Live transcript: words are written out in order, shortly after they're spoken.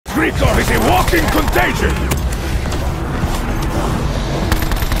Krikov is a walking contagion!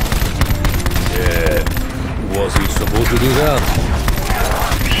 Yeah. Was he supposed to do that?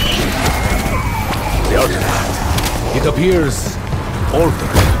 The artifact. It appears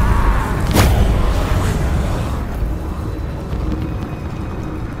altered.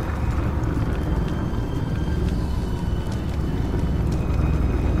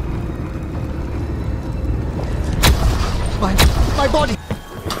 My body!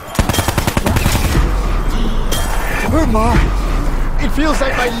 Oh my! It feels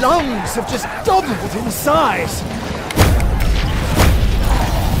like my lungs have just doubled in size!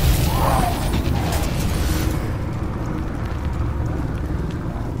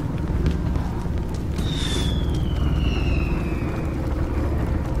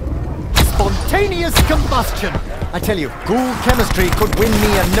 Spontaneous combustion! I tell you, ghoul chemistry could win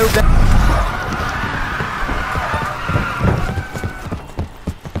me a Nobel...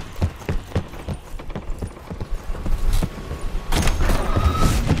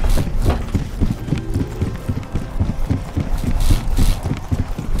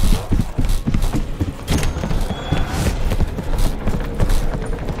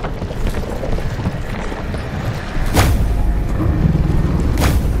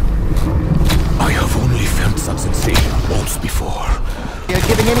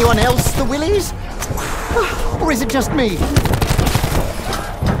 Giving anyone else the willies? Or is it just me? Ooh,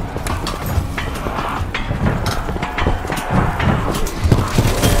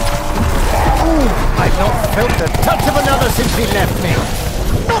 I've not felt the touch of another since he left me.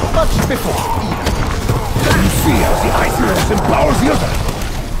 Not much before, either. You see how the ice empowers the other?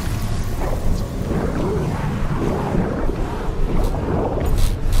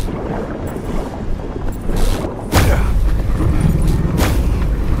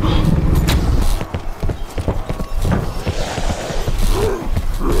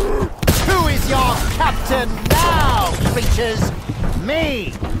 Now, creatures!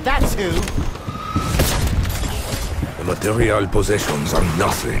 Me! That's who! The material possessions are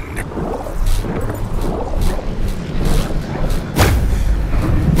nothing.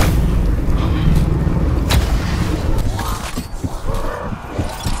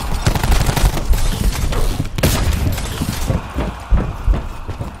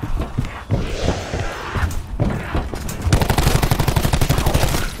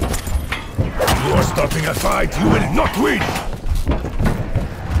 Starting a fight, you will not win!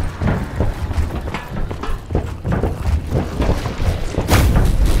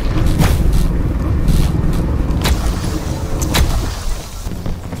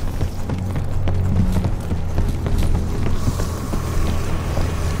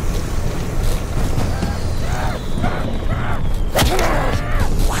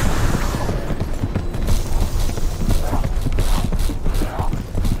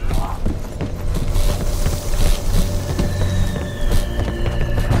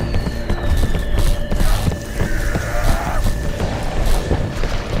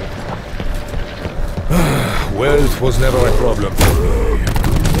 Wealth was never a problem for me.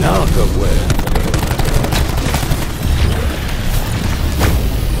 Lack of wealth